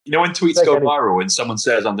You know when tweets go viral and someone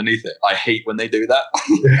says underneath it, I hate when they do that. By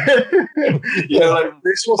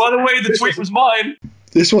the way, the tweet was mine.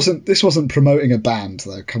 This wasn't promoting a band,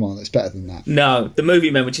 though. Come on, it's better than that. No, the Movie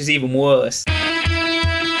Men, which is even worse.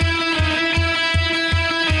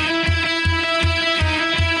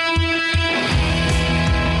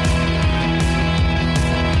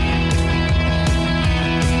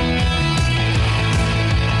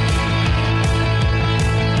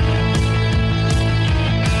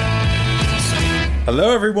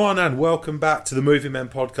 Hello everyone and welcome back to the Movie Men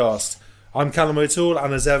podcast. I'm Callum O'Toole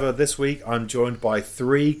and as ever this week I'm joined by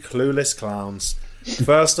three clueless clowns.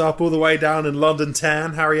 First up all the way down in London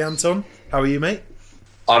town, Harry Anton. How are you, mate?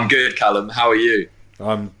 I'm good, Callum. How are you?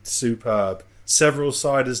 I'm superb. Several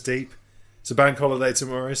ciders deep. It's a bank holiday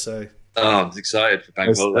tomorrow, so... Oh, I'm excited for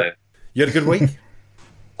bank holiday. You had a good week?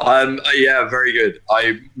 Yeah, very good.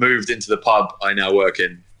 I moved into the pub I now work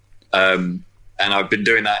in. And I've been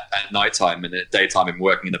doing that at night time, and at daytime I'm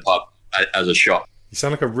working in the pub as a shop. You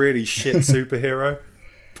sound like a really shit superhero.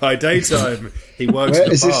 By daytime, he works in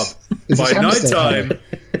the pub. By night time,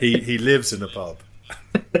 he lives in a pub.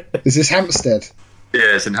 Is this Hampstead?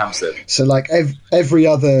 Yeah, it's in Hampstead. So like every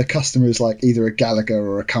other customer is like either a Gallagher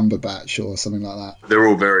or a Cumberbatch or something like that. They're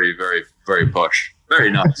all very, very, very posh. Very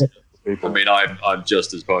nice. I mean, I'm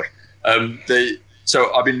just as posh.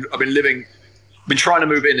 So I've been trying to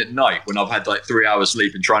move in at night when I've had like 3 hours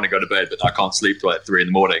sleep and trying to go to bed, but I can't sleep till like 3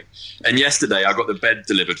 a.m. And yesterday I got the bed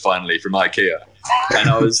delivered finally from IKEA, and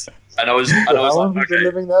I was How long have you been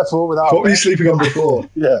living there for without? What were you sleeping on before?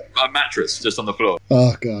 Yeah, a mattress just on the floor.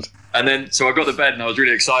 Oh god. And then so I got the bed and I was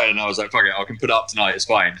really excited and I was like, fuck it, I can put it up tonight. It's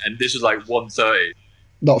fine. And this was like 1:30.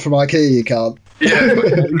 Not from IKEA, you can't. Yeah, but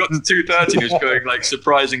it got to 2:30 and it was going like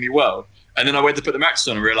surprisingly well. And then I went to put the mattress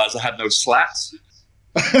on and realised I had no slats.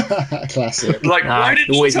 Classic. Like, why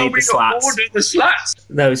didn't you tell me to order the slats?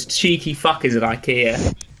 Those cheeky fuckers at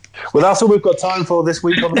IKEA. Well, that's all we've got time for this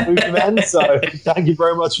week on the Movie Men, so thank you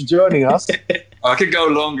very much for joining us. I could go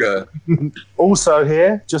longer. Also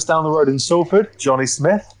here, just down the road in Salford, Johnny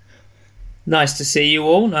Smith. Nice to see you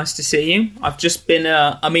all. Nice to see you. I've just been,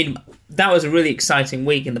 that was a really exciting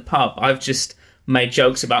week in the pub. I've just made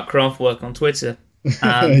jokes about craft work on Twitter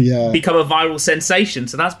and become a viral sensation,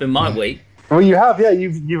 so that's been my week. Well, you have, yeah.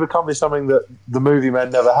 You've accomplished something that the Movie Men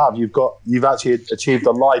never have. You've actually achieved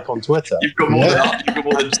a like on Twitter. You've got more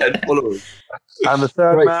than 10 followers. And the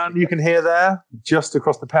third man you can hear there, just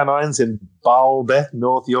across the Pennines in Balby,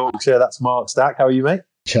 North Yorkshire. That's Mark Stack. How are you, mate?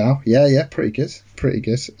 Ciao. Yeah, pretty good.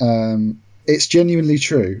 It's genuinely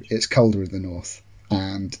true. It's colder in the north,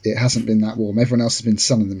 and it hasn't been that warm. Everyone else has been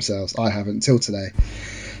sunning themselves. I haven't until today.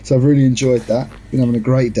 So I've really enjoyed that. Been having a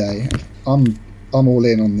great day. I'm all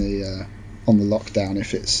in on the lockdown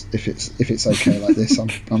if it's okay like this.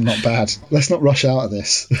 I'm not bad. Let's not rush out of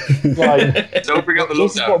this. Right. Don't bring up the lockdown.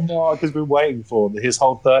 This is what Mark has been waiting for his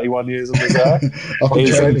whole 31 years on this earth.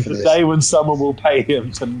 Is the day when someone will pay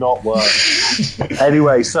him to not work.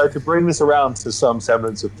 Anyway, so to bring this around to some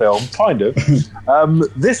semblance of film, kind of,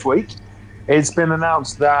 this week it's been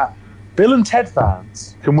announced that Bill and Ted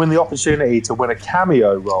fans can win the opportunity to win a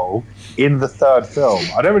cameo role in the third film.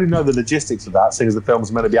 I don't really know the logistics of that, seeing as the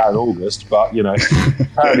film's meant to be out in August, but,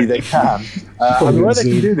 apparently they can. And the way they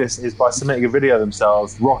can do this is by submitting a video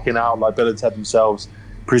themselves, rocking out like Bill and Ted themselves,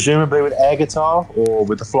 presumably with air guitar or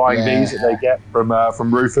with the flying bees that they get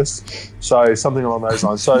from Rufus. So something along those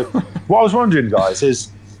lines. So what I was wondering, guys,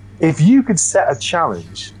 is if you could set a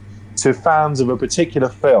challenge to fans of a particular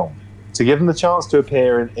film, to give them the chance to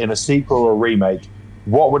appear in a sequel or a remake,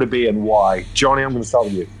 what would it be and why? Johnny, I'm going to start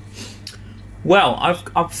with you. Well,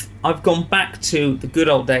 I've gone back to the good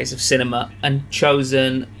old days of cinema and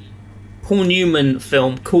chosen Paul Newman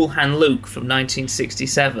film Cool Hand Luke from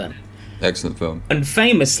 1967. Excellent film. And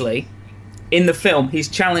famously, in the film, he's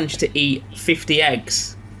challenged to eat 50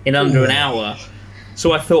 eggs in under an hour.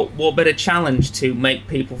 So I thought, what better challenge to make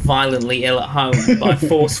people violently ill at home by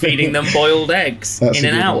force-feeding them boiled eggs in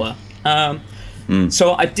an hour?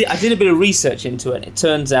 So I did a bit of research into it, and it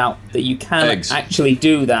turns out that you can actually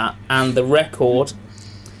do that, and the record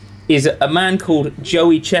is a man called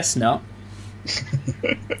Joey Chestnut.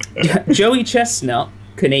 Joey Chestnut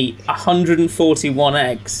can eat 141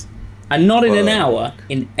 eggs, and not in an hour,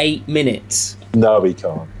 in 8 minutes. No, he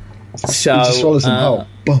can't. So, he just swallows them whole.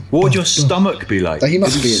 What would your stomach be like? He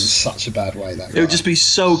must be in such a bad way, that guy. It would just be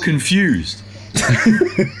so confused.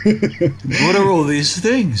 What are all these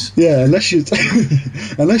things? Yeah, unless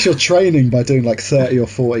you're training by doing like 30 or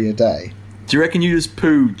 40 a day. Do you reckon you just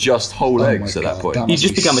poo just whole eggs at that point? You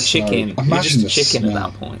just become a chicken. Imagine You're just a chicken at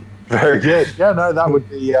that point. Very good. Yeah, no, that would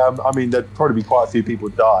be. I mean, there'd probably be quite a few people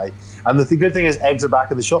die. And the good thing is, eggs are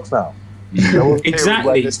back in the shops now.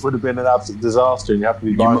 Exactly. This would have been an absolute disaster, and you have to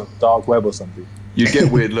be buying on the dark web or something. You'd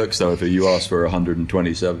get weird looks though if you asked for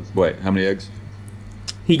 127. Wait, how many eggs?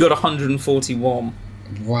 He got 141.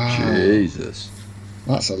 Wow. Jesus.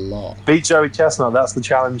 That's a lot. Beat Joey Chestnut. That's the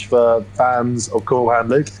challenge for fans of Cool Hand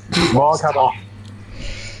Luke. Mark, how about?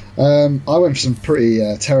 I went for some pretty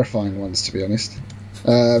terrifying ones, to be honest.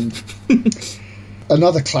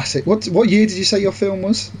 Another classic. What year did you say your film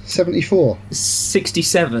was? 74?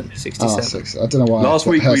 67. 67. I don't know why. Last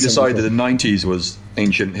week we decided the 90s was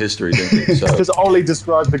ancient history, didn't we? So. Because Ollie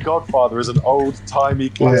described The Godfather as an old-timey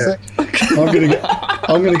classic. Yeah.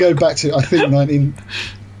 I'm gonna go back to, I think,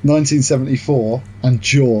 1974 and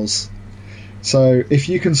Jaws. So if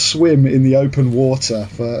you can swim in the open water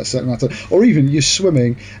for a certain amount of time, or even you're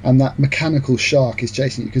swimming and that mechanical shark is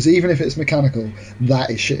chasing you, because even if it's mechanical,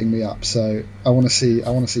 that is shitting me up. So I want to see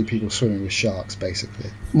people swimming with sharks,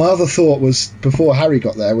 basically. My other thought was, before Harry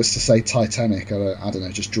got there, was to say Titanic. I don't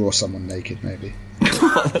know, just draw someone naked, maybe.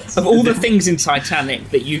 Of all the things in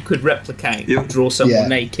Titanic that you could replicate, draw someone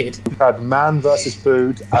naked. We've had man versus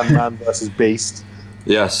food and man versus beast.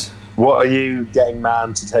 Yes. What are you getting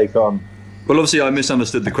man to take on? Well, obviously, I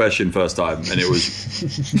misunderstood the question first time, and it was,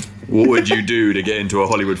 what would you do to get into a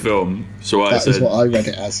Hollywood film? So I said, that is what I read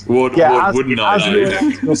it as. What wouldn't I do?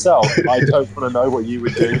 Yourself, I don't want to know what you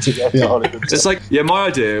would do to get into Hollywood. It's like, my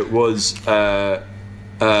idea was to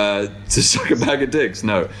suck a bag of dicks.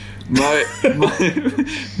 No. My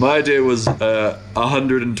idea was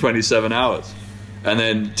 127 hours. And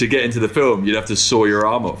then to get into the film, you'd have to saw your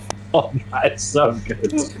arm off. Oh, that's so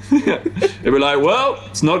good. It'd be like, well,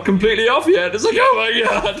 it's not completely off yet. It's like, oh my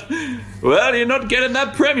god. Well, you're not getting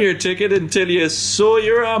that premiere ticket until you saw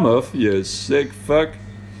your arm off, you sick fuck.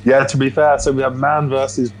 Yeah, to be fair, so we have man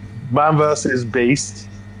versus beast,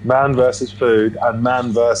 man versus food, and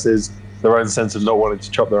man versus their own sense of not wanting to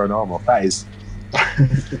chop their own arm off. That is...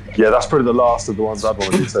 yeah, that's probably the last of the ones I've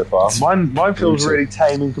want to do so far. Mine feels really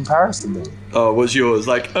tame in comparison, though. Oh, what's yours?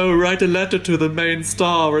 Like, write a letter to the main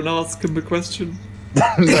star and ask him a question.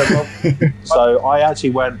 So I actually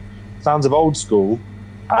went, sounds of old school,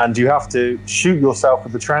 and you have to shoot yourself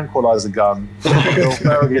with a tranquilizer gun. You'll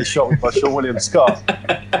barely get shot by Sean William Scott,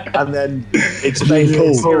 and then it's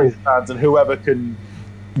basically serious fans, and whoever can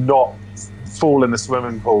not fall in the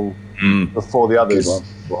swimming pool before the others.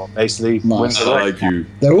 Well, basically, wins the race. Like you.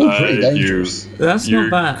 They're all pretty dangerous. That's not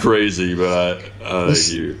bad. Crazy, but I like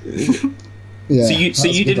you. Yeah, so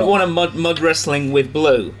you didn't want a mud wrestling with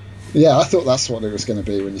Blue? Yeah, I thought that's what it was going to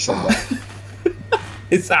be when you said that.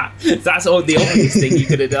 That's all the obvious thing you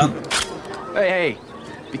could have done. Hey,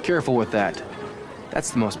 be careful with that.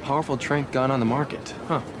 That's the most powerful tranq gun on the market.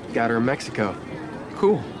 Huh? Got her in Mexico.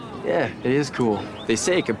 Cool. Yeah, it is cool. They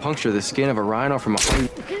say it can puncture the skin of a rhino from 100.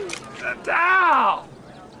 Ow!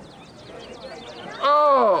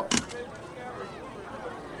 Oh!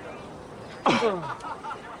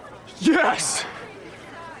 Yes!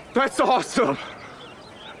 That's awesome!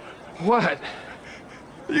 What?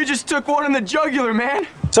 You just took one in the jugular, man!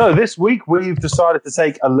 So this week we've decided to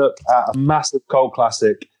take a look at a massive cult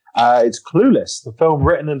classic. It's Clueless, the film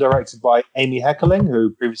written and directed by Amy Heckerling,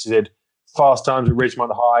 who previously did Fast Times at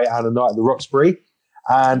Ridgemont High and A Night at the Roxbury.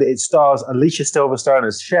 And it stars Alicia Silverstone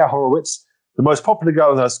as Cher Horowitz, the most popular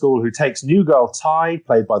girl in her school, who takes new girl Ty,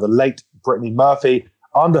 played by the late Brittany Murphy,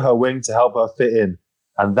 under her wing to help her fit in.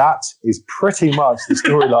 And that is pretty much the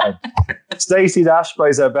storyline. Stacey Dash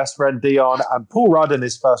plays her best friend Dion, and Paul Rudd in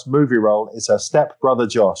his first movie role is her step-brother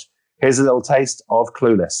Josh. Here's a little taste of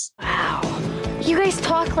Clueless. Wow. You guys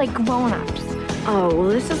talk like grown-ups. Oh, well,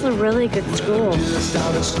 this is a really good school.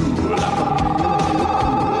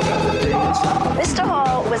 Mr.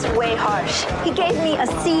 Hall was way harsh. He gave me a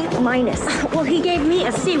C-. Well, he gave me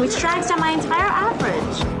a C, which tracks down my entire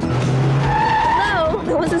average. Hello?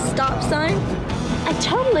 There was a stop sign? I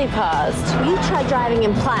totally paused. You try driving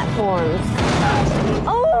in platforms.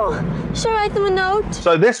 Oh, should I write them a note?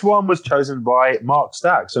 So this one was chosen by Mark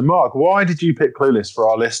Stack. So Mark, why did you pick Clueless for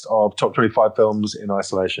our list of top 25 films in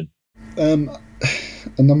isolation? A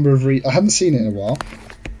number of I hadn't seen it in a while.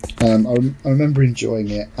 I remember enjoying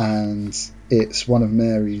it, and it's one of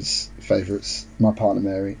Mary's favourites, my partner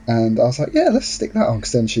Mary, and I was like, yeah, let's stick that on,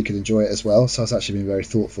 because then she could enjoy it as well. So I was actually being very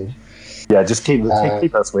thoughtful. Yeah, just keep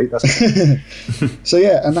that sweet. That's so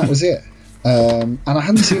yeah, and that was it. And I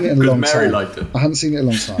hadn't seen it in a long Mary time. liked it. I hadn't seen it in a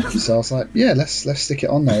long time, so I was like, yeah, let's stick it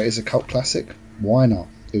on there. It is a cult classic. Why not?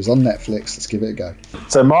 It was on Netflix. Let's give it a go.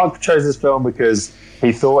 So Mark chose this film because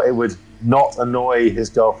he thought it would not annoy his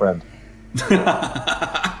girlfriend.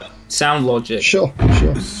 Sound logic. Sure.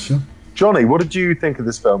 Johnny, what did you think of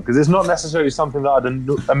this film? Because it's not necessarily something that I'd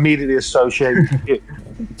immediately associate with you.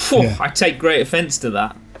 I take great offence to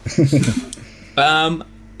that.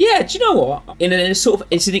 Yeah, do you know what?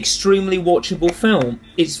 It's an extremely watchable film.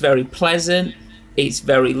 It's very pleasant. It's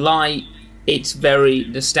very light. It's very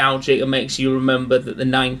nostalgic. It makes you remember that the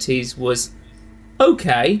 90s was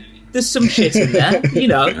okay. There's some shit in there.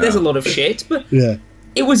 There's a lot of shit, but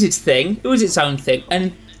it was its thing. It was its own thing.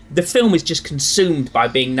 And the film is just consumed by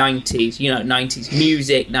being 90s. 90s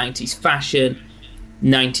music, 90s fashion,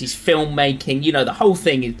 90s filmmaking. The whole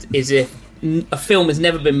thing is if a film has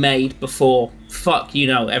never been made before. Fuck,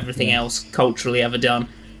 everything else culturally ever done.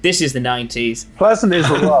 This is the 90s. Pleasant is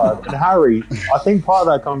the word. And Harry, I think part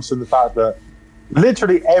of that comes from the fact that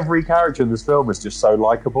literally every character in this film is just so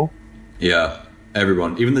likable. Yeah,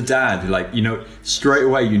 everyone. Even the dad, straight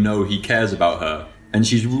away he cares about her. And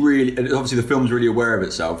she's really... Obviously, the film's really aware of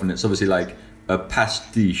itself, and it's obviously like a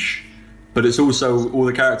pastiche. But it's also... All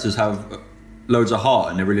the characters have loads of heart,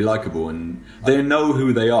 and they're really likable, and they know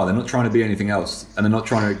who they are. They're not trying to be anything else, and they're not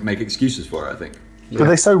trying to make excuses for it, I think. But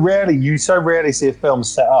you so rarely see a film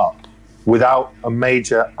set up without a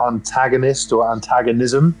major antagonist or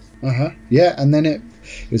antagonism. Yeah, and then it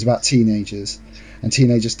was about teenagers, and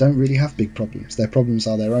teenagers don't really have big problems. Their problems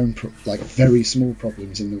are their own, very small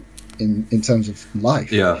problems in terms of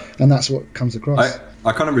life. Yeah, and that's what comes across.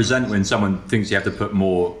 I kind of resent when someone thinks you have to put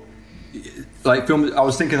more. Like film, I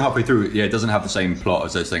was thinking halfway through, it doesn't have the same plot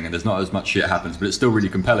as those things, and there's not as much shit happens, but it's still really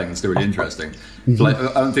compelling and still really interesting. So I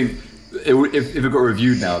don't think if it got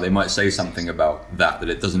reviewed now, they might say something about that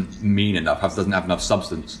it doesn't mean enough, doesn't have enough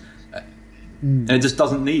substance, and it just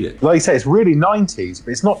doesn't need it. Like you say, it's really 90s,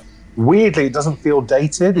 but it's not. Weirdly, it doesn't feel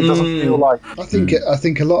dated. It doesn't feel like. I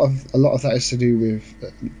think a lot of that is to do with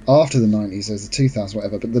after the 90s. There's the 2000s,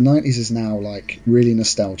 whatever, but the 90s is now like really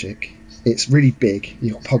nostalgic. It's really big.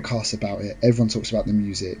 You've got podcasts about it. Everyone talks about the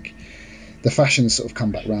music. The fashion has sort of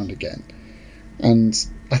come back round again. And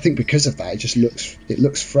I think because of that, it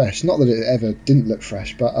looks fresh. Not that it ever didn't look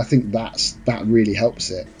fresh, but I think that really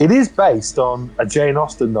helps it. It is based on a Jane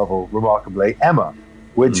Austen novel, remarkably, Emma,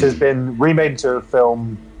 which has been remade into a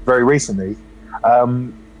film very recently.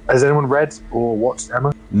 Has anyone read or watched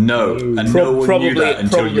Emma? No, and no one knew that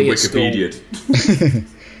until you Wikipedia'd.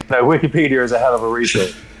 No, Wikipedia is a hell of a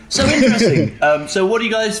resource. So interesting. So what do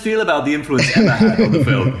you guys feel about the influence Emma had on the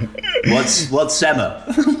film? What's Emma?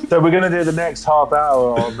 So we're going to do the next half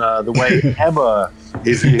hour on the way Emma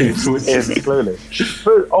is used in Clueless.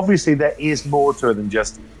 But obviously there is more to it than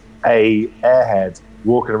just a airhead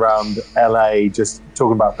walking around LA just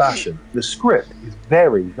talking about fashion. The script is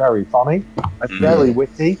very, very funny and very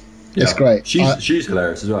witty. Yeah. It's great. She's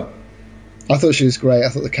hilarious as well. I thought she was great. I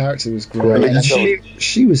thought the character was great. And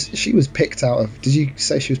she was picked out of. Did you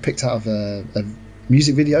say she was picked out of a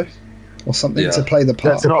music video or something to play the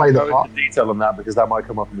part? Let's not go into detail on that because that might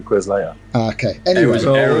come up in the quiz later. Okay. Anyway,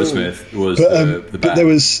 Aerosmith was the band. But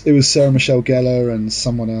it was Sarah Michelle Gellar and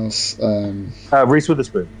someone else. Reese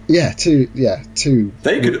Witherspoon. Yeah, two.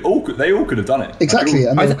 They all could have done it. Exactly.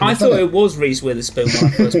 I thought it was Reese Witherspoon when I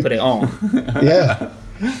first put it on. Yeah.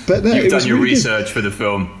 But no, you've done your research for the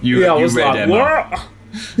film. I was read like, Emma. What?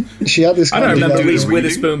 She had this. I don't remember Reese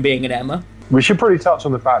Witherspoon being an Emma. We should probably touch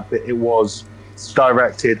on the fact that it was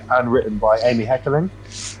directed and written by Amy Heckerling,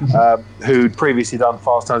 who'd previously done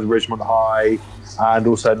Fast Times at Ridgemont High and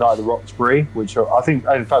also Night at the Roxbury, which I think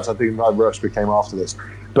Night at the Roxbury came after this.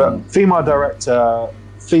 But female director,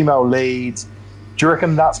 female lead. Do you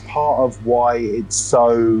reckon that's part of why it's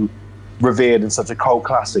so revered and such a cult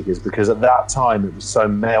classic, is because at that time it was so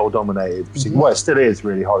male dominated? Well, it still is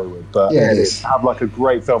really Hollywood, but to have like a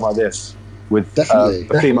great film like this with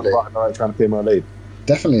a female director and a female lead.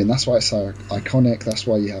 Definitely, and that's why it's so iconic. That's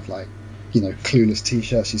why you have Clueless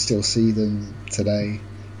t-shirts. You still see them today,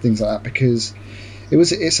 things like that, because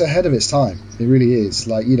it's ahead of its time. It really is.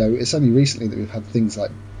 It's only recently that we've had things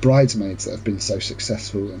like Bridesmaids that have been so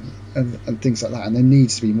successful and things like that, and there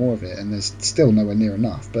needs to be more of it, and there's still nowhere near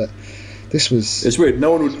enough. But this was... It's weird.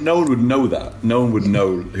 No one would know that. No one would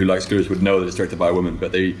know who likes Clueless would know that it's directed by a woman,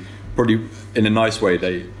 but they probably, in a nice way,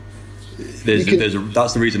 that's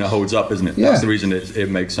the reason it holds up, isn't it? Yeah. That's the reason it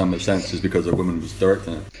makes so much sense, is because a woman was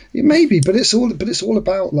directing it. It may be, but it's all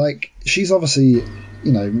about, she's obviously,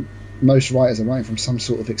 most writers are writing from some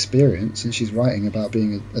sort of experience, and she's writing about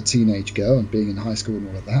being a teenage girl and being in high school and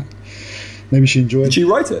all of that. Maybe she enjoyed it. Did she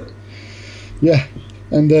write it? Yeah.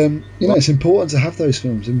 And it's important to have those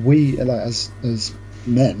films, and we, as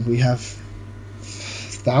men, we have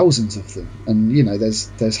thousands of them. And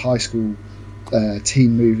there's high school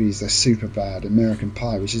teen movies. There's Superbad, American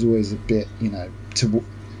Pie, which is always a bit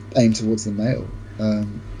aimed towards the male.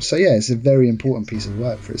 So yeah, it's a very important piece of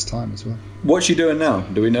work for its time as well. What's she doing now?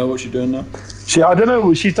 Do we know what she's doing now? I don't know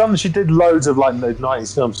what she's done. She did loads of like the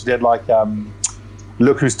 90s films. She did like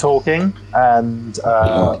Look Who's Talking, and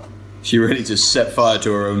she really just set fire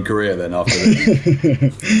to her own career then after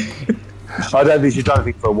this. I don't think she's done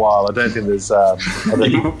anything for a while. I don't think there's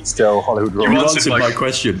still Hollywood roles. You answered my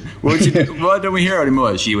question. Why don't we hear her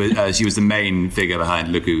anymore? She was the main figure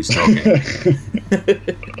behind Look Who's Talking.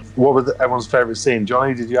 What was everyone's favourite scene?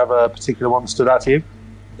 Johnny, did you have a particular one that stood out to you?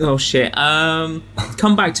 Oh shit!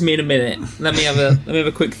 Come back to me in a minute. Let me have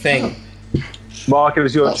a quick thing. Mark, it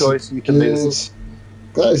was your choice. You can lead us.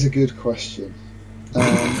 That is a good question.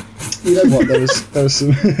 You know what? There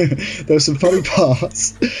was some funny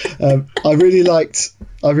parts. I really liked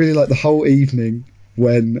the whole evening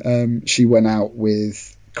when she went out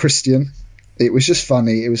with Christian. It was just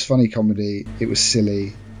funny. It was funny comedy. It was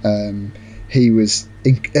silly. He was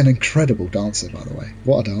an incredible dancer, by the way.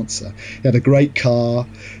 What a dancer! He had a great car.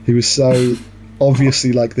 He was so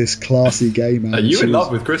obviously like this classy gay man. Are you in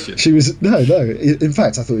love with Christian? She was no. In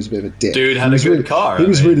fact, I thought he was a bit of a dick. Dude had a good car. He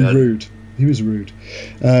was really rude. He was rude.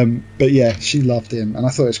 But yeah, she loved him, and I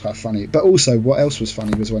thought it was quite funny. But also, what else was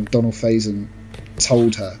funny was when Donald Faison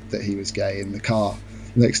told her that he was gay in the car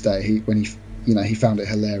the next day. He found it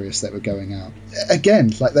hilarious that we're going out.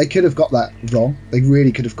 Again, like they could have got that wrong. They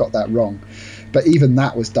really could have got that wrong. But even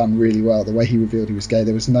that was done really well. The way he revealed he was gay,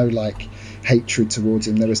 there was no like hatred towards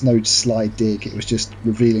him. There was no sly dig. It was just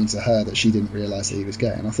revealing to her that she didn't realise that he was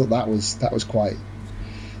gay. And I thought that was quite.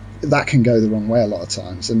 That can go the wrong way a lot of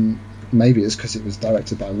times, and maybe it's because it was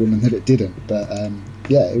directed by a woman that it didn't. But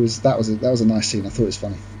yeah, that was a nice scene. I thought it was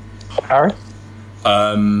funny. Harry?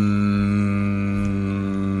 I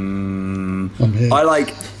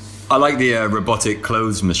like the robotic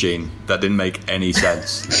clothes machine. That didn't make any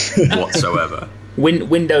sense whatsoever.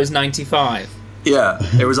 Windows 95. Yeah,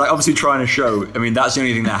 it was like obviously trying to show. I mean, that's the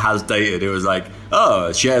only thing that has dated. It was like,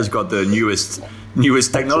 oh, Cher's got the newest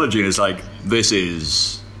technology, and it's like,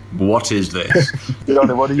 what is this?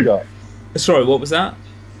 Johnny, what do you got? Sorry, what was that?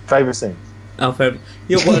 Favourite scene? Oh, favourite.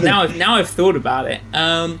 Yeah, well, now I've thought about it.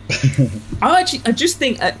 I just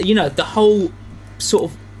think the whole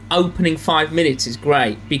sort of opening 5 minutes is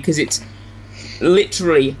great because it's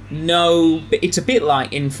literally it's a bit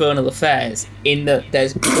like Infernal Affairs in that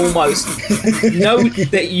there's almost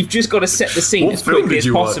that you've just got to set the scene as quickly as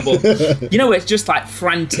possible. It's just like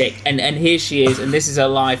frantic and here she is, and this is her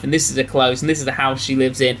life, and this is her clothes, and this is the house she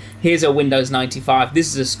lives in, here's her Windows 95, this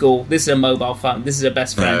is a school, this is a mobile phone, this is her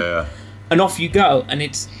best friend, and off you go, and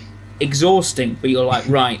it's exhausting, but you're like,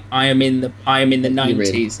 right, I am in the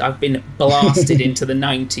 90s. I've been blasted into the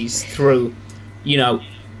 90s through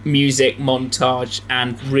music montage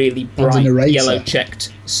and really bright yellow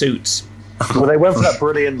checked suits. Well, they went for that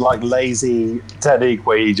brilliant like lazy technique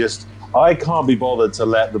where you just, I can't be bothered to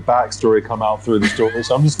let the backstory come out through the story,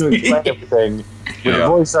 so I'm just going to explain everything with a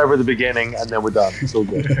voiceover at the beginning, and then we're done. It's all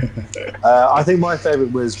good. I think my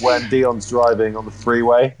favourite was when Dion's driving on the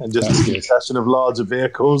freeway and just a succession of larger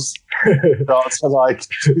vehicles start to like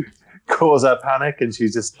cause her panic, and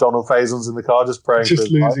she's just Donald Faison's in the car just praying for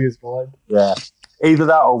his losing his mind. Yeah. Either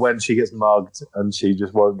that or when she gets mugged and she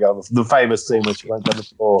just won't go on the famous scene when she won't go on the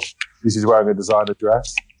floor because she's wearing a designer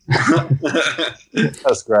dress.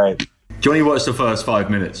 That's great. Johnny watched the first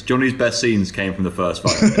 5 minutes. Johnny's best scenes came from the first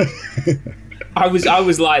 5 minutes. I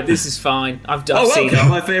was like, this is fine. I've seen it.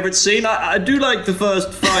 My favourite scene. I do like the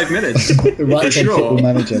first 5 minutes. Right, for sure. Football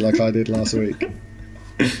Manager, like I did last week.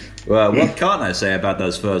 Well, what can't I say about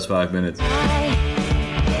those first 5 minutes? What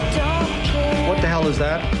the hell is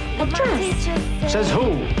that? A dress. Says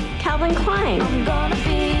who? Calvin Klein.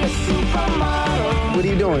 What are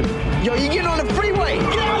you doing? Yo, you getting on the freeway!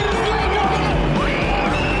 Get out of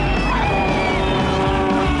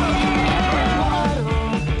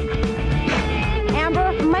the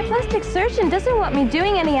Amber, my plastic surgeon doesn't want me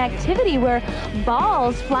doing any activity where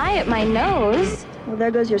balls fly at my nose. Well,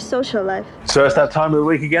 there goes your social life. So it's that time of the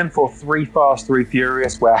week again for 3 Fast, 3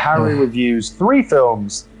 Furious, where Harry reviews 3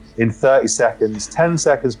 films in 30 seconds, 10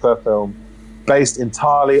 seconds per film, based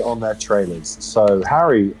entirely on their trailers. So,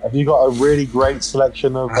 Harry, have you got a really great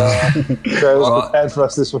selection of trailers prepared for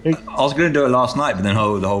us this week? I was going to do it last night, but then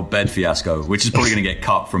the whole bed fiasco, which is probably going to get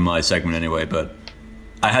cut from my segment anyway, but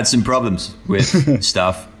I had some problems with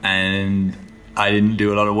stuff, and I didn't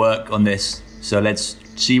do a lot of work on this. So let's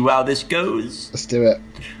see how this goes. Let's do it.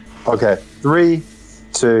 Okay, 3,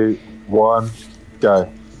 2, 1, go.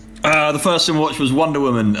 The first one I watched was Wonder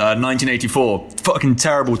Woman, 1984. Fucking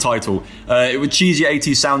terrible title. It was cheesy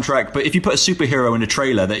 80s soundtrack, but if you put a superhero in a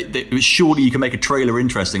trailer, surely you can make a trailer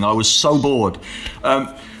interesting. I was so bored.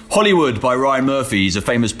 Hollywood by Ryan Murphy. He's a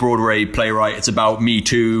famous Broadway playwright. It's about Me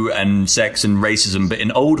Too and sex and racism, but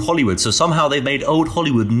in old Hollywood. So somehow they've made old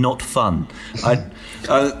Hollywood not fun.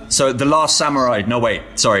 So The Last Samurai. No, wait,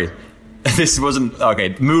 sorry. This wasn't... Okay,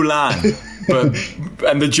 Mulan.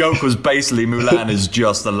 And the joke was basically Mulan is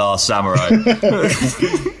just The Last Samurai.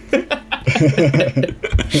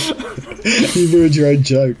 You ruined your own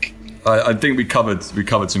joke. I think we covered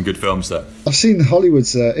some good films there. I've seen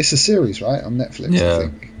Hollywood's... it's a series, right? On Netflix, Yeah. I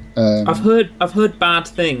think. I've heard bad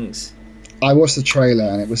things. I watched the trailer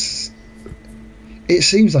and it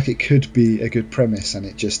seems like it could be a good premise, and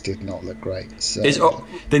it just did not look great. So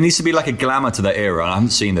there needs to be like a glamour to that era. I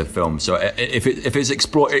haven't seen the film, so if it's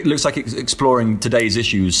it looks like it's exploring today's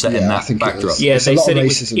issues set in that backdrop. Yeah, It's they a lot said of it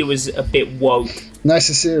racism. was a bit woke. No, it's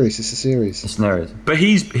a series. But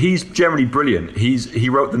he's generally brilliant. He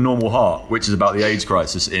wrote The Normal Heart, which is about the AIDS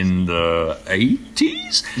crisis in the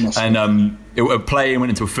 80s, and a play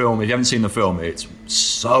went into a film. If you haven't seen the film, it's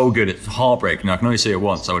so good. It's heartbreaking. I can only see it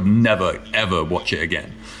once. I would never ever watch it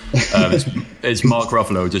again. It's Mark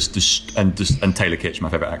Ruffalo and Taylor Kitsch, my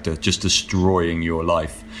favorite actor, just destroying your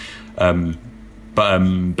life.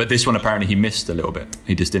 But this one apparently he missed a little bit.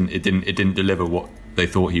 He just didn't deliver what they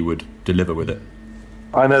thought he would deliver with it.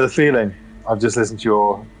 I know the feeling. I've just listened to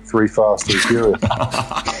your 3 Fast and Furious.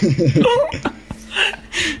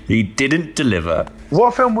 He didn't deliver.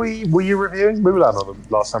 What film were you reviewing? Mulan or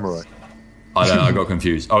The Last Samurai? I don't know, I got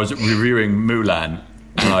confused. I was reviewing Mulan,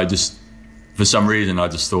 and for some reason, I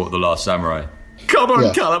just thought The Last Samurai. Come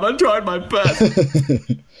on, Callum, I tried my best.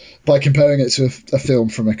 By comparing it to a film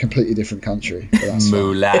from a completely different country.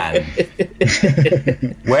 Mulan.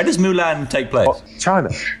 Where does Mulan take place? China.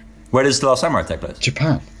 Where does The Last Samurai take place?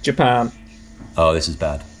 Japan. Oh, this is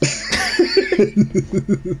bad.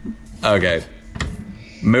 Okay.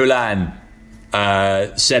 Mulan,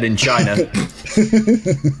 set in China,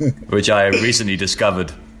 which I recently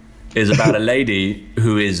discovered, is about a lady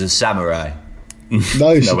who is a samurai.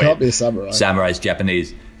 No, she can't be a samurai. Samurai's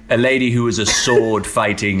Japanese. A lady who is a sword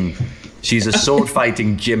fighting. She's a sword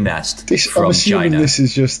fighting gymnast from I'm assuming China. this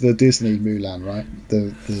is just the Disney Mulan, right?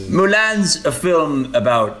 Mulan's a film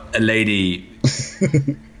about a lady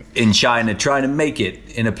in China trying to make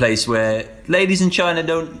it in a place where ladies in China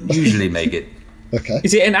don't usually make it. Okay.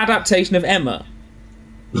 Is it an adaptation of Emma?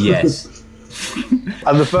 Yes.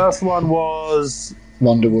 And the first one was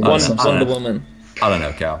Wonder Woman. Wonder Woman. I don't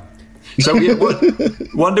know, Cal. So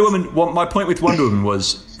Wonder Woman. My point with Wonder Woman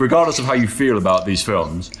was, regardless of how you feel about these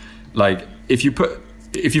films, like if you've got a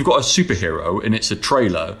superhero and it's a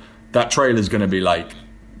trailer, that trailer is going to be like,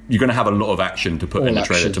 you're going to have a lot of action to put in the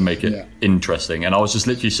trailer to make it interesting. And I was just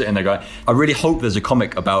literally sitting there going, I really hope there's a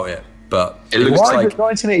comic about it, but it looks why like is it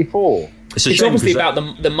 1984. It's obviously about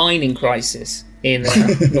the mining crisis in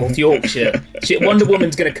North Yorkshire. Wonder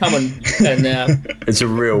Woman's going to come and it's a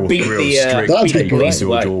real strict take on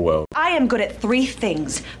George Orwell. I am good at 3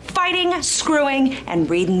 things: fighting, screwing, and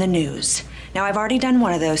reading the news. Now, I've already done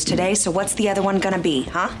one of those today, so what's the other one going to be,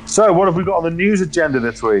 huh? So, what have we got on the news agenda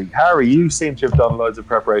this week? Harry, you seem to have done loads of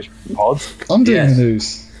preparation for the pods. I'm doing the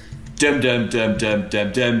news. Dum.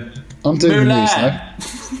 I'm doing Mulan. the news now.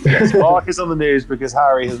 Yes, Mark is on the news because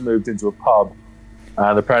Harry has moved into a pub,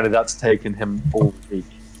 and apparently that's taken him all week.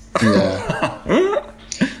 Yeah.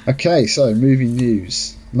 Okay, so movie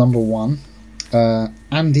news. Number 1.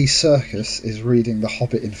 Andy Serkis is reading The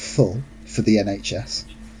Hobbit in full for the NHS.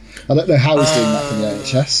 I don't know how he's doing that for the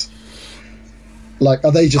NHS. Like,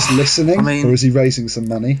 are they just listening, or is he raising some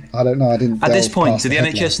money? I don't know. I didn't. At this point, do the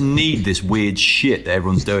NHS need this weird shit that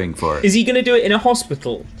everyone's doing for it? Is he going to do it in a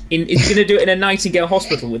hospital? Is he going to do it in a Nightingale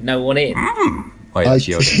hospital with no one in?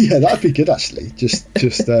 Yeah, that'd be good actually. Just.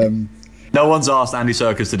 No one's asked Andy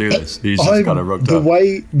Serkis to do this. He's just kind of rugged up.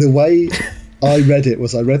 The way I read it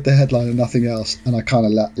was I read the headline and nothing else, and I kind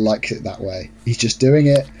of liked it that way. He's just doing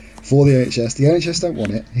it for the NHS. The NHS don't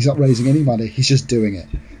want it. He's not raising any money. He's just doing it.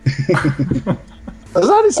 Has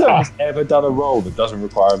Andy Serkis ever done a role that doesn't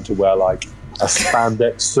require him to wear like a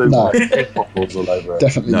spandex suit with pig bottles all over it?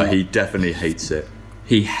 Definitely not. He definitely hates it.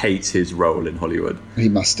 He hates his role in Hollywood. He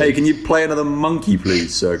must. Hey, can you play another monkey,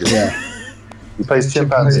 please, Serkis? Yeah. He plays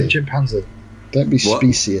chimpanzee. Don't be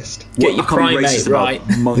speciest. Get your primate right.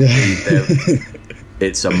 Monkey.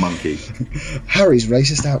 It's a monkey. Harry's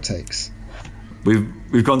racist outtakes.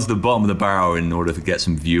 We've gone to the bottom of the barrel in order to get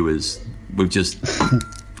some viewers. We've just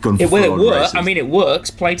gone full on racist. I mean, it works.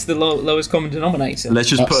 Play to the lowest common denominator. Let's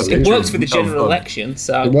just put a it works for the general election.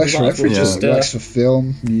 So it works for everything. It works for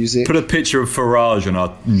film, music. Put a picture of Farage on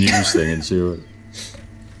our news thing and see what.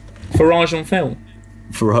 Farage on film.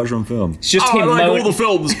 Farage on film. It's just him I like moaning. all the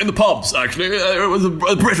films in the pubs, actually. It was a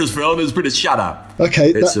British film. It was British. Shut up.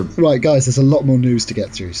 Okay, right, guys, there's a lot more news to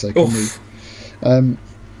get through, so can we...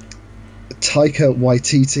 Taika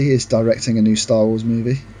Waititi is directing a new Star Wars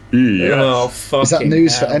movie. Oh, fucking Is that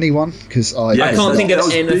news hell. for anyone? Because I can't think of that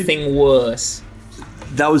was anything worse.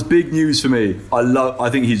 That was big news for me. I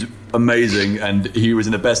think he's amazing, and he was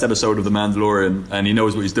in the best episode of The Mandalorian, and he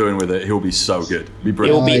knows what he's doing with it. He'll be so good. Be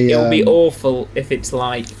brilliant. It'll be awful if it's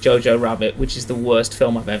like Jojo Rabbit, which is the worst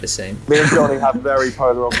film I've ever seen. Me and Johnny have very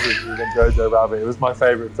polar opposites in Jojo Rabbit. It was my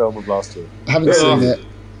favourite film of last year. I haven't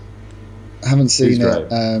seen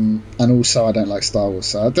it. And also I don't like Star Wars,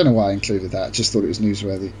 so I don't know why I included that. Just thought it was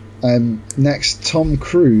newsworthy. Next, Tom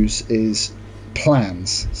Cruise is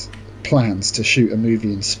plans to shoot a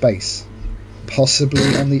movie in space,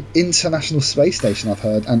 possibly on the International Space Station, I've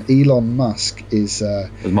heard, and Elon Musk is well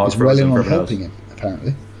in on helping him,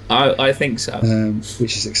 apparently. I think so.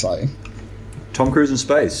 Which is exciting. Tom Cruise in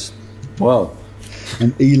space. Wow.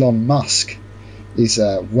 And Elon Musk is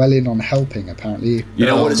well in on helping, apparently. You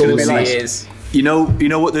know what it's going to be like? He is. You know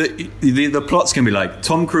what the plot's going to be like?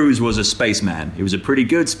 Tom Cruise was a spaceman. He was a pretty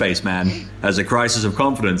good spaceman. Has a crisis of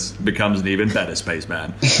confidence, becomes an even better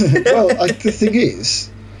spaceman. Well, the thing is,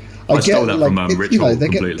 I stole that from Ritual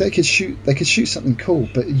completely. They could shoot something cool,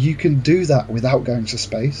 but you can do that without going to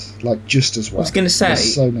space, like just as well. I was going to say,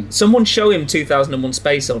 someone show him 2001: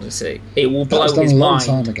 Space Odyssey. It will blow his mind. That was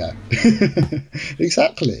done a long time ago.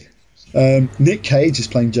 Exactly. Nick Cage is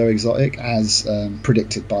playing Joe Exotic, as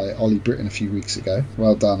predicted by Ollie Britton a few weeks ago.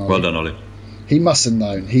 Well done, Ollie. Well done, Ollie. He must have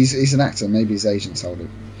known. He's an actor. Maybe his agent told him.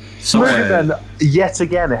 Then yet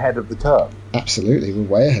again ahead of the curve. Absolutely, we're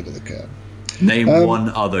way ahead of the curve. Name one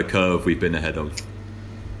other curve we've been ahead of.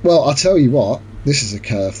 Well, I'll tell you what. This is a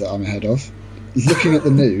curve that I'm ahead of. Looking at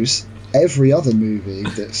the news, every other movie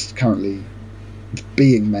that's currently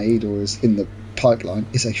being made or is in the pipeline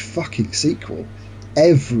is a fucking sequel.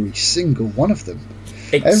 Every single one of them.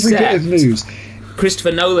 Every bit of news.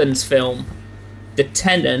 Christopher Nolan's film, The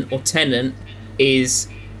Tenant is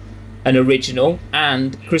an original,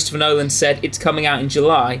 and Christopher Nolan said it's coming out in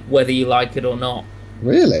July, whether you like it or not.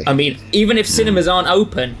 Really? I mean, even if cinemas aren't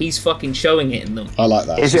open, he's fucking showing it in them. I like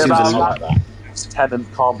that. Is it about that? Tenants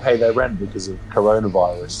can't pay their rent because of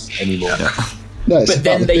coronavirus anymore. No, it's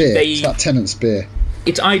about the beer. It's about Tennant's beer.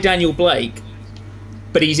 It's I, Daniel Blake,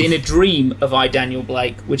 but he's in a dream of I, Daniel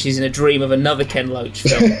Blake, which is in a dream of another Ken Loach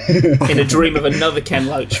film, in a dream of another Ken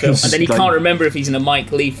Loach film, and then he can't remember if he's in a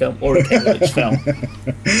Mike Leigh film or a Ken Loach film.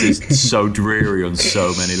 It's so dreary on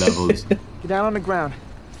so many levels. Get down on the ground.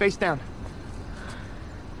 Face down.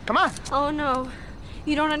 Come on. Oh, no.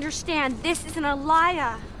 You don't understand. This is an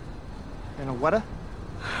Alaya. And a what?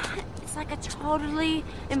 It's like a totally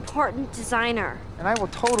important designer. And I will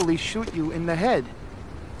totally shoot you in the head.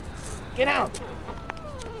 Get out.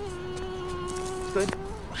 Good.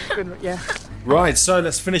 Good, yeah. Right, so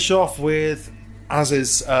let's finish off with, as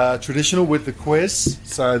is traditional, with the quiz.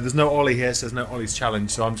 So there's no Ollie here, so there's no Ollie's challenge,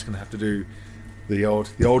 so I'm just going to have to do the old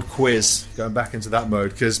quiz, going back into that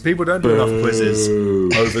mode, because people don't do enough quizzes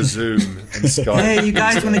over Zoom and Skype. Hey, you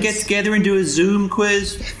guys want to get together and do a Zoom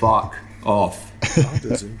quiz? Fuck off. I'll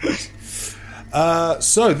do a Zoom quiz.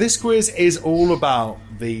 So this quiz is all about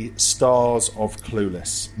the stars of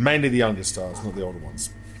Clueless, mainly the younger stars, not the older ones.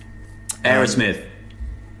 Aerosmith.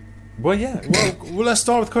 Well, yeah. Well, let's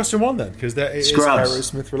start with question one then, because it is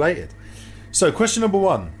Aerosmith related. So, question number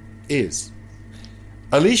one is: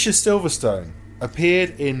 Alicia Silverstone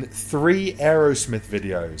appeared in 3 Aerosmith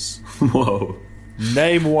videos. Whoa.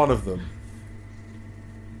 Name one of them.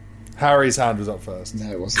 Harry's hand was up first.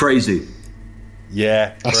 No, it wasn't. Crazy.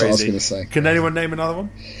 Yeah, that's crazy. what I was going to say. Can anyone name another one?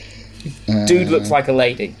 Dude looks like a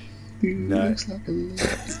lady. No. Looks like a lady.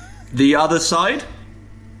 The Other Side?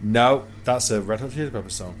 No, that's a Red Hot Chili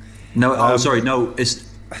Peppers song. No, sorry, no, it's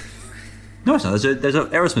not. There's an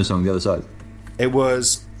Aerosmith song on the other side. It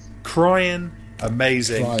was Crying,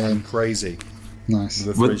 Amazing, and Crazy. Nice.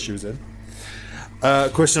 The 3 she was in.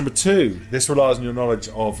 Question number 2. This relies on your knowledge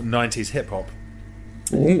of 90s hip hop.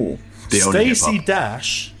 Ooh. Stacey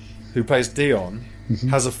Dash, who plays Dion,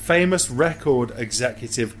 has a famous record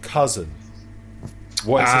executive cousin.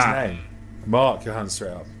 What is his name? Mark your hand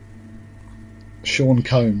straight up. Sean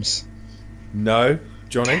Combs. No.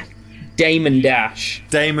 Johnny? Damon Dash.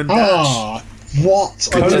 Damon Dash. Ah, what?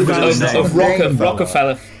 Of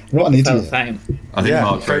Rockefeller. What an idiot. Fame. I think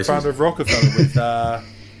Mark co-founder of Rockefeller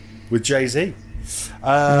with Jay-Z.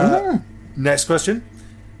 Next question.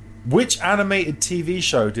 Which animated TV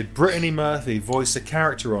show did Brittany Murphy voice a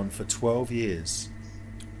character on for 12 years?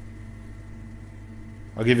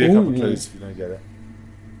 I'll give you a couple of clues if you don't get it.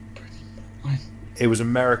 It was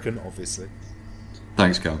American, obviously.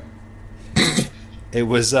 Thanks, Cal. It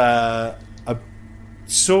was a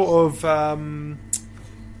sort of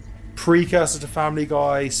precursor to Family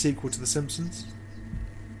Guy, sequel to The Simpsons.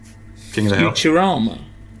 King of the Hill. Futurama.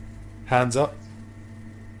 Hands up.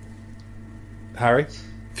 Harry?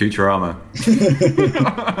 Futurama.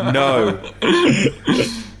 No.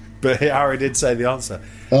 But Harry did say the answer.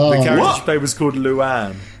 Oh, The character what? she played was called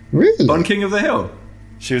Luann. Really? On King of the Hill.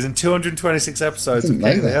 She was in 226 episodes of Didn't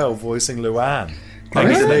King know of the that. Hill, voicing Luann.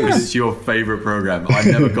 Thanks because it's your favourite programme. I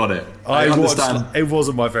never got it. I understand. It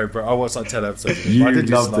wasn't my favourite. I watched like 10 episodes of it. You I did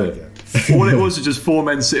loved dislike it. All it was just four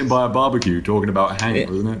men sitting by a barbecue talking about Hank,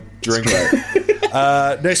 wasn't it? Drink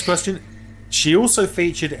Next question. She also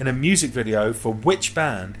featured in a music video for which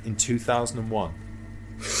band in 2001?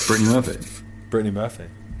 Brittany Murphy. Brittany Murphy.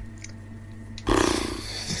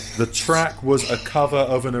 The track was a cover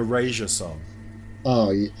of an Erasure song.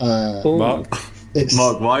 Oh, Mark? it's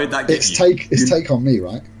Mark, why did that get it's you? take Take on Me,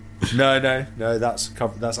 right? No, that's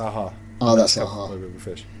Aha. Oh, that's covered Aha. by River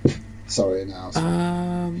Fish. Sorry, now.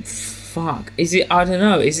 Fuck. Is it? I don't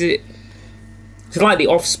know. Is it? It's like The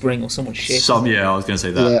Offspring or someone shit. I was going to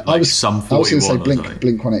say that. Yeah, Like some 41 I was going to say or Blink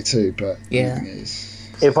something. 182, but Yeah. the thing is,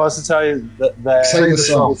 If I was to tell you that their Say the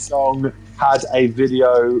song. song had a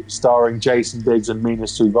video starring Jason Biggs and Mina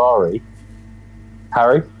Suvari,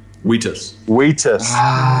 Harry? Wheatus.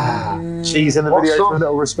 She's in the video for A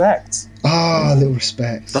Little Respect. a little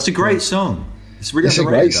respect. That's a great song. It's really It's a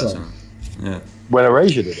underrated, great that song. Yeah. When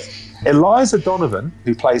Erasure did it. Eliza Donovan,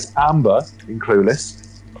 who plays Amber in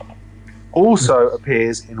Clueless, also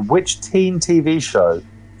appears in which teen TV show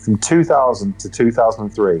from 2000 to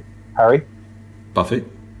 2003? Harry? Buffy.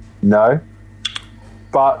 No.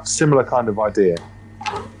 But similar kind of idea.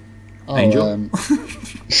 Angel.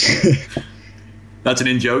 That's an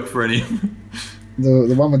in-joke for any...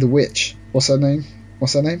 the one with the witch. What's her name?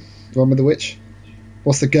 The one with the witch?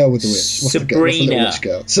 What's the girl with the witch? What's the little witch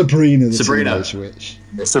girl? Sabrina the Teenage Witch.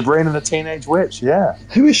 Sabrina the Teenage Witch, yeah.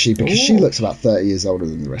 Who is she? Because she looks about 30 years older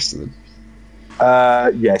than the rest of them.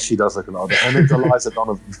 Yeah, she does look a lot older. Her name's Eliza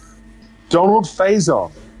Donovan. Donald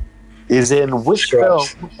Faison is in which film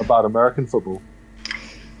about American football?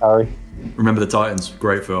 Harry? Remember the Titans.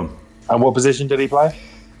 Great film. And what position did he play?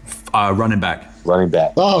 Running back. Running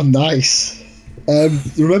back. Oh, nice.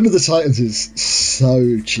 Remember the Titans is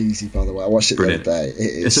so cheesy, by the way. I watched it Brilliant. the other day.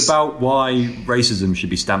 It's about why racism should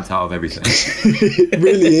be stamped out of everything. It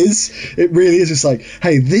really is. It really is. It's like,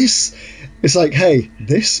 hey, this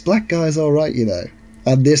black guy's all right, you know,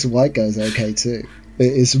 and this white guy's okay too.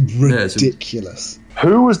 It is ridiculous.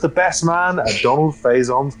 Who was the best man at Donald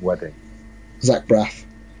Faison's wedding? Zach Braff.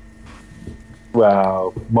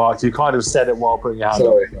 Well, Mark, you kind of said it while putting your hand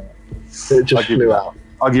Sorry. up. It just flew out.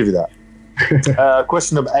 I'll give you that.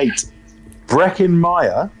 Question number 8. Breckin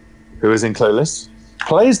Meyer, who is in Clueless,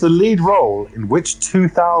 plays the lead role in which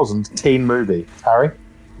 2000 teen movie? Harry?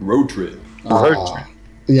 Road Trip.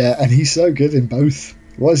 Yeah, and he's so good in both.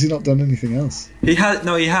 Why has he not done anything else? He has.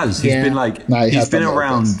 No, he has. He's been like. He's been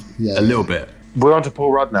around a little bit. We're on to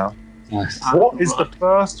Paul Rudd now. Nice. What is the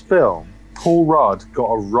first film Paul Rudd got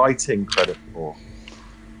a writing credit for?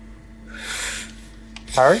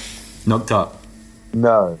 Harry? Knocked Up.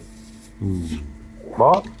 No.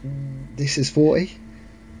 Mark? This is 40.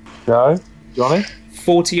 No. Johnny?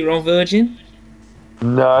 40-Year-Old Virgin?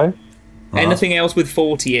 No. Anything else with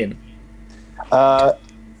 40 in?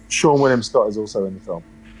 Sean William Scott is also in the film.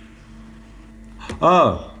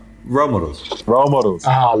 Oh, Role Models. Role Models.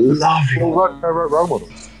 Oh, lovely. Paul Rudd co-wrote Role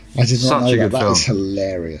Models. I did not Such know a that. good That film. is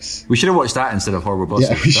hilarious. We should have watched that instead of Horrible Bosses.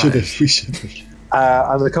 Yeah, we should have. We should have.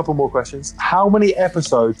 And a couple more questions. How many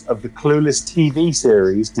episodes of the Clueless TV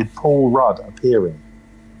series did Paul Rudd appear in?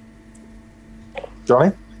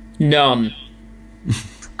 Johnny? None.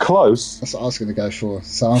 Close. That's what I was going to go for.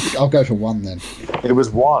 So I'll go for 1 then. It was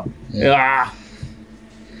 1. Ah.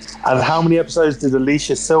 And how many episodes did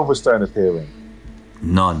Alicia Silverstone appear in?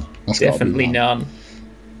 None. That's gotta be Definitely 1. none.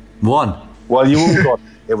 1. Well, you all got it.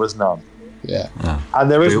 It was none. Yeah. And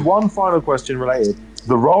there is Bill? one final question related.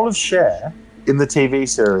 The role of Cher in the TV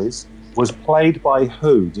series was played by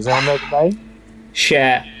who? Does anyone know the name?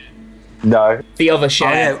 Cher. No. The other Oh,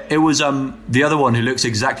 Cher. yeah, it was the other one who looks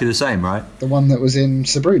exactly the same, right? The one that was in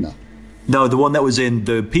Sabrina. No, the one that was in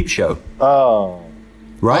the Peep Show, Oh.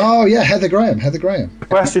 right? Oh, yeah, Heather Graham. The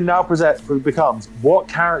question now becomes, what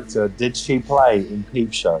character did she play in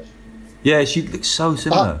Peep Show? Yeah, she looks so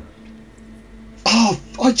similar. Oh,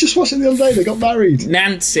 I just watched it the other day. They got married.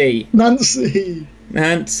 Nancy. Nancy.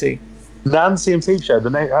 Nancy in Peep Show.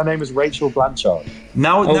 Her name is Rachel Blanchard.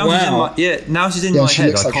 Now she's in wow. my now she's in Yeah, my she head.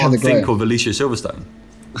 looks I like can't Heather think Graham. of Alicia Silverstone.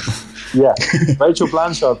 Yeah, Rachel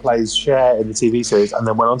Blanchard plays Cher in the TV series, and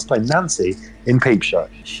then went on to play Nancy in Peep Show.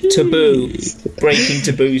 Taboo. Breaking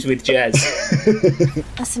taboos with Jez.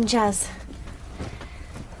 Listen, Jez.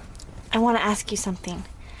 I want to ask you something.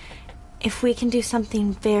 If we can do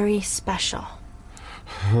something very special,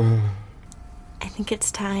 I think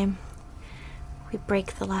it's time we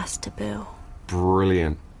break the last taboo.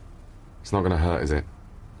 Brilliant. It's not going to hurt, is it?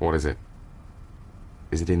 What is it?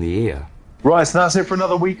 Is it in the ear? Right, so that's it for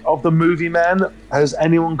another week of The Movie Men. Has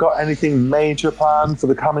anyone got anything major planned for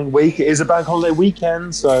the coming week? It is a bank holiday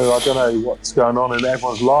weekend, so I don't know what's going on and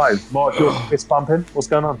everyone's live. Mark, you're fist pumping. What's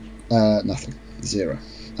going on? Nothing. Zero.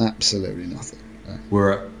 Absolutely nothing.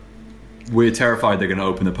 We're terrified they're going to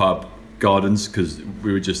open the pub gardens because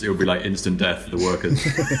it would be like instant death for the workers.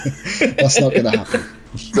 That's not going to happen.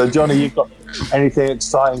 So, Johnny, you've got anything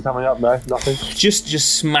exciting coming up? No, nothing.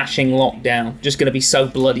 Just smashing lockdown. Just going to be so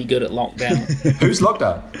bloody good at lockdown. Who's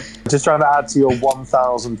lockdown? Just trying to add to your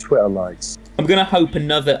 1,000 Twitter likes. I'm going to hope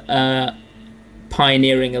another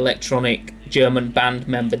pioneering electronic German band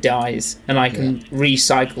member dies, and I can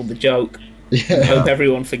recycle the joke. I hope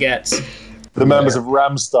everyone forgets. The members of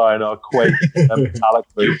Rammstein are quaking and metallic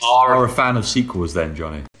boots. You are a fan of sequels then,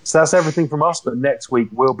 Johnny? So that's everything from us, but next week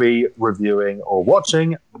we'll be reviewing or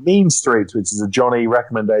watching Mean Streets, which is a Johnny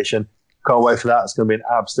recommendation. Can't wait for that. It's going to be an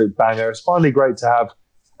absolute banger. It's finally great to have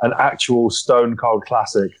an actual stone cold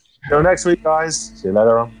classic. Till next week, guys. See you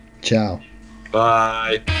later on. Ciao.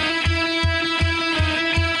 Bye.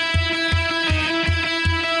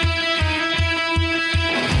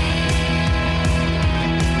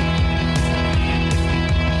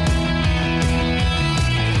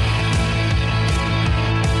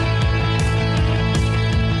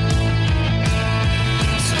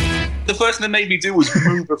 The first thing they made me do was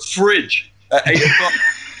move a fridge at 8 o'clock.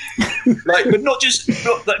 But not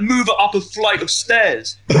move it up a flight of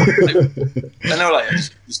stairs. And they were like,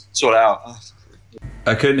 just sort it out.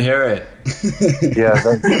 I couldn't hear it. Yeah,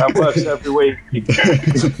 that works every week.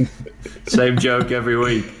 Same joke every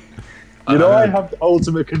week. You know, I have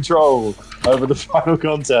ultimate control over the final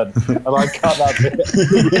content, and I cut that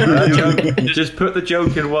bit. Just put the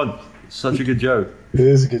joke in one. Such a good joke. It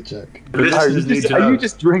is a good joke. Are you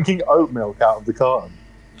just drinking oat milk out of the carton?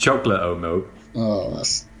 Chocolate oat milk. Oh,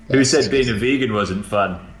 that's Who said being a vegan wasn't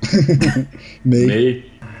fun?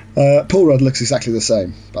 Me. Paul Rudd looks exactly the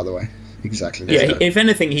same, by the way. Exactly. Yeah, if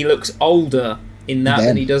anything, he looks older in that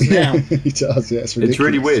than he does now. He does, yeah. It's ridiculous. It's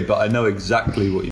really weird, but I know exactly what you